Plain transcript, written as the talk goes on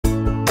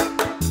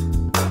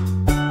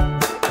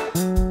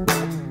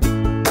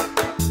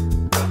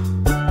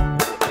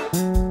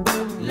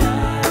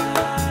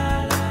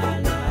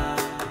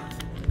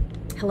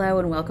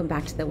and welcome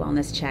back to the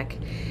Wellness Check.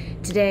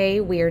 Today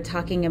we are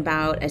talking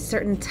about a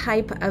certain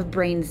type of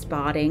brain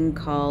spotting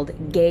called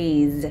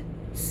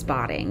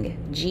Gazespotting,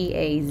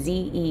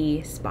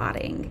 G-A-Z-E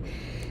spotting.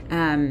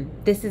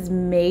 This is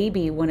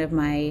maybe one of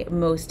my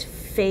most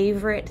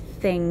favorite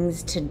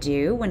things to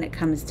do when it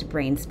comes to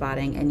brain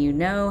spotting, and you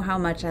know how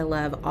much I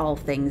love all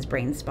things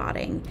brain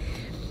spotting.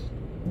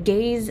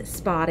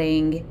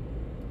 Gazespotting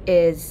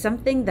is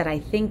something that I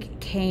think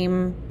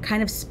came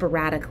kind of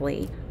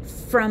sporadically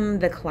from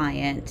the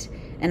client,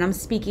 and I'm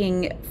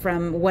speaking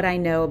from what I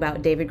know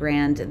about David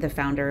Grand, the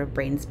founder of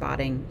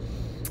Brainspotting.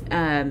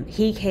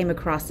 He came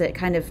across it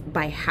kind of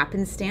by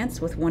happenstance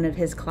with one of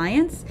his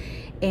clients,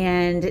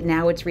 and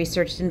now it's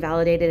researched and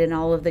validated and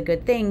all of the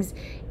good things,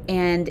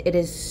 and it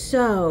is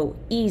so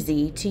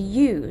easy to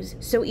use,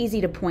 so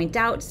easy to point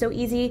out, so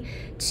easy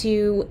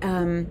to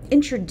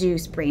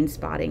introduce brain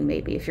spotting.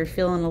 Maybe if you're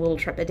feeling a little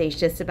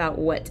trepidatious about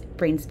what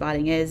brain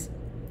spotting is,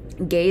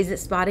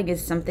 Gazespotting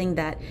is something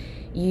that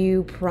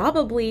you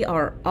probably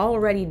are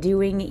already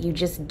doing, you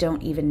just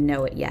don't even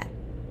know it yet.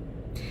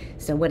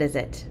 So what is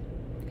it?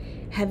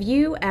 Have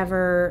you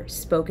ever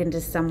spoken to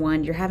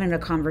someone, you're having a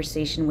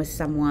conversation with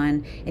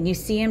someone, and you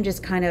see them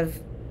just kind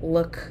of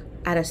look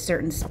at a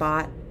certain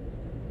spot?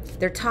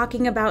 They're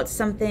talking about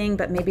something,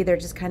 but maybe they're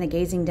just kind of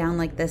gazing down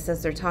like this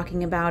as they're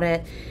talking about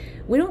it.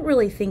 We don't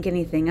really think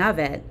anything of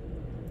it,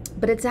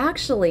 but it's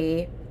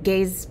actually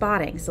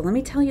Gazespotting. So let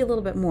me tell you a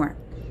little bit more.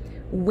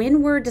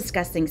 When we're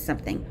discussing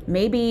something,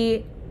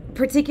 maybe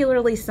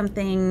particularly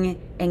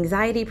something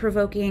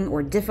anxiety-provoking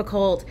or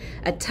difficult,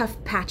 a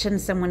tough patch in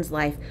someone's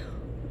life,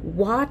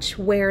 watch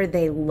where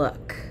they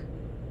look.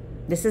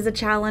 This is a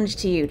challenge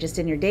to you, just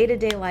in your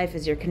day-to-day life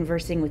as you're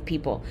conversing with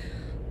people.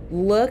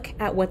 Look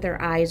at what their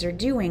eyes are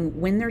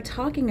doing when they're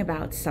talking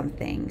about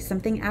something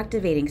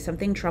activating,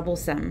 something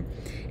troublesome.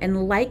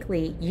 And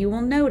likely you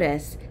will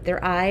notice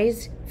their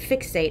eyes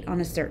fixate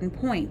on a certain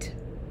point.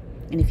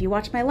 And if you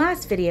watch my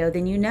last video,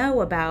 then you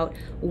know about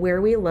where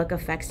we look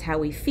affects how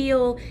we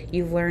feel.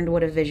 You've learned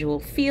what a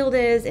visual field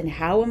is and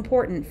how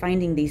important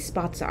finding these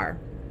spots are.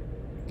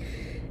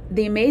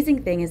 The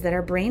amazing thing is that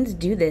our brains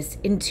do this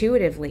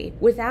intuitively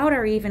without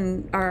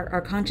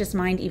our conscious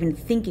mind even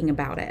thinking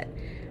about it.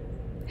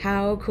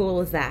 How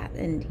cool is that?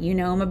 And you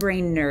know I'm a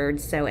brain nerd,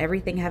 so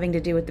everything having to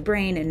do with the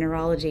brain and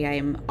neurology I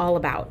am all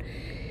about.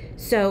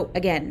 So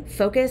again,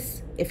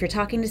 focus. If you're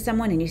talking to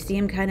someone and you see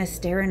them kind of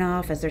staring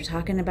off as they're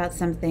talking about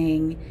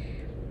something,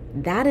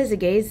 that is a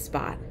gaze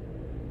spot.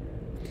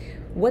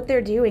 What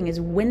they're doing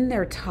is when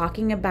they're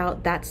talking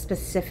about that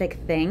specific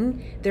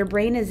thing, their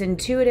brain is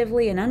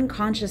intuitively and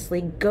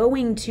unconsciously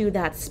going to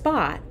that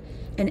spot.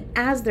 And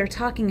as they're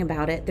talking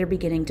about it, they're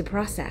beginning to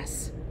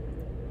process.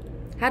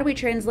 How do we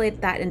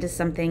translate that into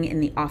something in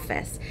the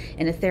office,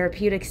 in a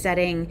therapeutic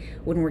setting,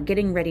 when we're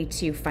getting ready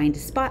to find a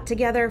spot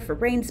together for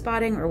brain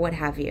spotting or what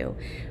have you?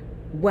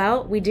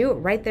 Well, we do it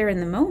right there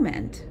in the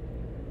moment.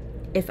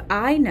 If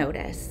I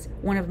notice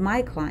one of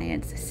my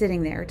clients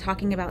sitting there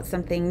talking about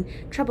something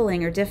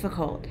troubling or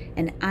difficult,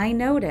 and I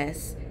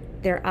notice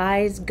their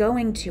eyes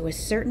going to a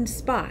certain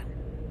spot,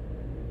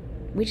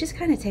 we just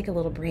kind of take a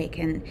little break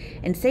and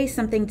say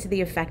something to the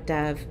effect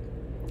of,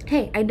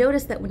 hey, I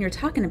noticed that when you're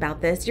talking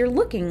about this, you're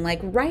looking like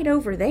right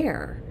over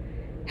there.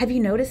 Have you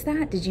noticed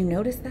that? Did you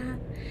notice that?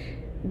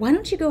 Why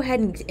don't you go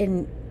ahead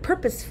and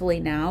purposefully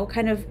now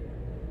kind of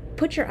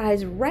put your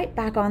eyes right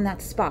back on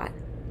that spot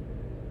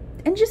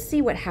and just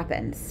see what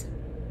happens.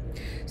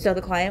 So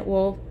the client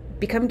will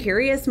become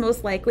curious,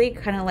 most likely,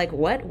 kind of like,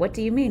 what? What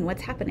do you mean?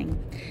 What's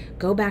happening?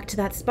 Go back to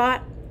that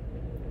spot.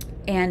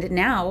 And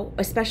now,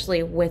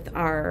 especially with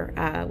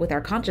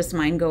our conscious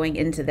mind going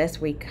into this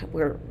week,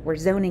 we're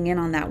zoning in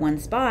on that one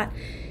spot.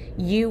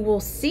 You will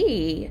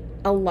see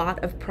a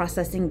lot of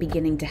processing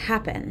beginning to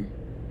happen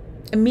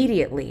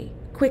immediately,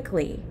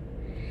 quickly,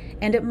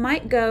 and it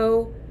might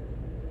go.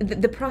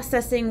 The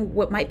processing,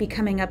 what might be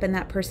coming up in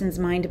that person's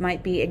mind,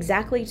 might be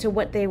exactly to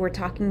what they were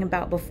talking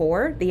about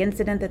before, the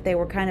incident that they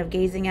were kind of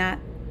gazing at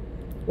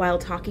while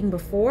talking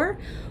before,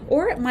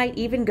 or it might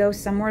even go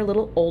somewhere a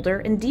little older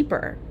and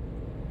deeper.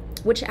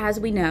 Which, as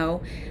we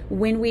know,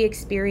 when we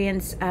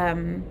experience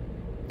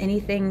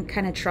anything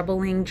kind of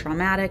troubling,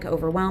 traumatic,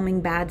 overwhelming,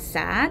 bad,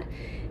 sad,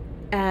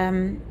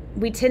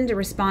 we tend to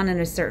respond in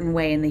a certain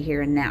way in the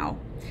here and now.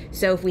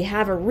 So if we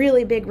have a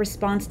really big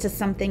response to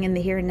something in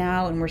the here and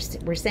now, and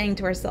we're saying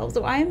to ourselves,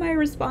 why am I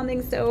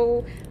responding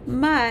so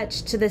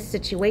much to this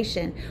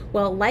situation?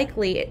 Well,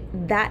 likely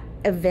that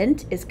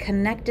event is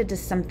connected to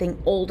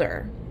something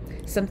older.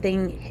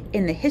 Something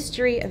in the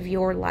history of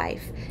your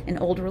life, an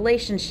old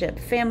relationship,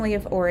 family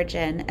of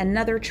origin,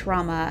 another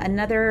trauma,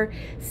 another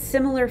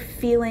similar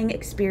feeling,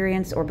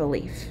 experience, or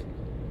belief.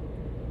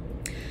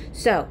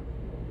 So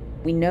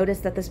we notice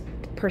that this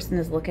person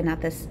is looking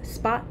at this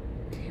spot.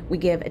 We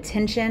give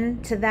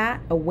attention to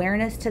that,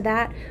 awareness to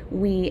that.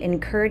 We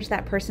encourage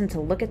that person to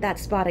look at that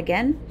spot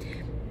again.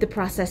 The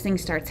processing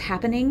starts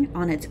happening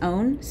on its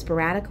own,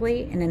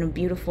 sporadically and in a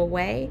beautiful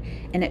way.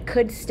 And it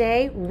could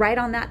stay right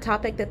on that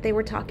topic that they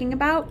were talking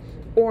about,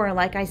 or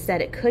like I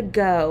said, it could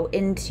go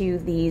into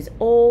these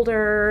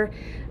older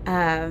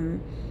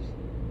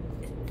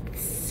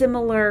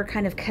similar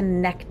kind of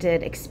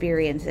connected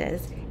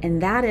experiences.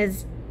 And that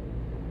is,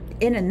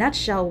 in a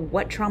nutshell,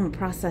 what trauma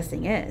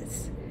processing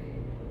is.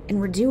 And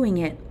we're doing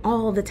it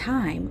all the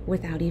time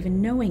without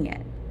even knowing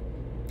it.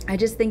 I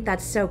just think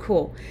that's so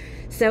cool.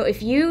 So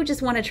if you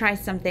just want to try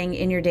something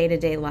in your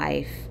day-to-day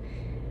life,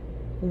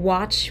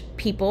 watch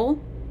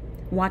people,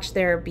 watch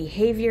their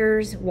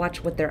behaviors,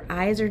 watch what their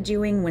eyes are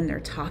doing when they're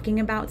talking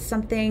about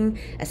something,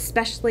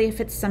 especially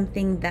if it's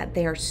something that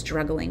they are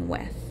struggling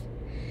with.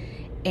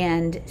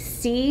 And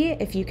see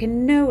if you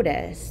can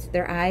notice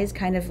their eyes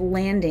kind of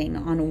landing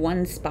on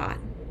one spot.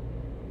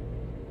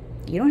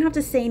 You don't have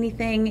to say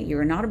anything.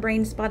 You're not a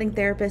brain spotting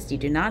therapist. You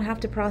do not have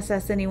to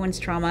process anyone's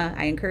trauma.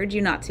 I encourage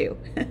you not to.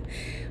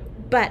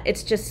 But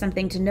it's just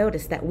something to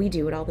notice that we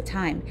do it all the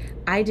time.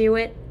 I do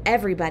it.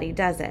 Everybody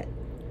does it.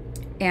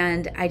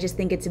 And I just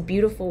think it's a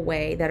beautiful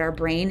way that our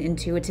brain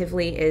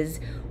intuitively is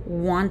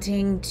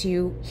wanting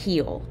to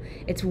heal.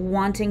 It's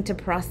wanting to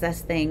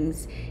process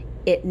things.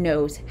 It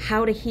knows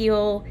how to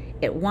heal.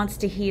 It wants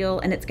to heal.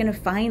 And it's going to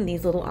find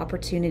these little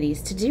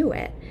opportunities to do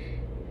it.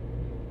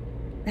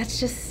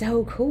 That's just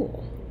so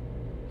cool.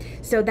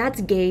 So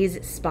that's gaze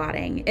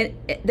spotting.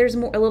 There's a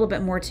little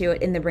bit more to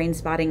it in the brain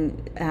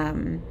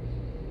spotting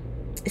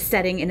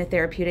setting, in a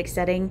therapeutic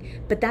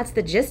setting, but that's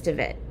the gist of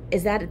it,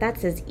 is that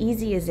that's as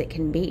easy as it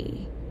can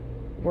be.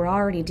 We're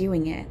already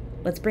doing it.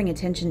 Let's bring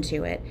attention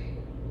to it.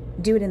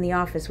 Do it in the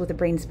office with a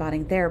brain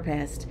spotting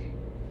therapist,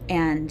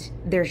 and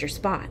there's your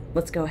spot.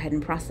 Let's go ahead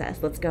and process.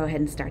 Let's go ahead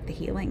and start the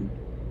healing.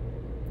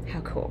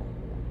 How cool.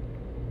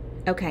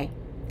 Okay.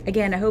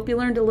 Again, I hope you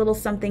learned a little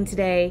something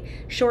today.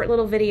 Short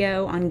little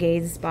video on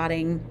gaze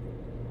spotting.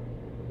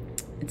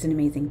 It's an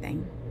amazing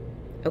thing.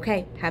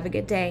 Okay, have a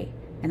good day,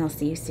 and I'll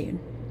see you soon.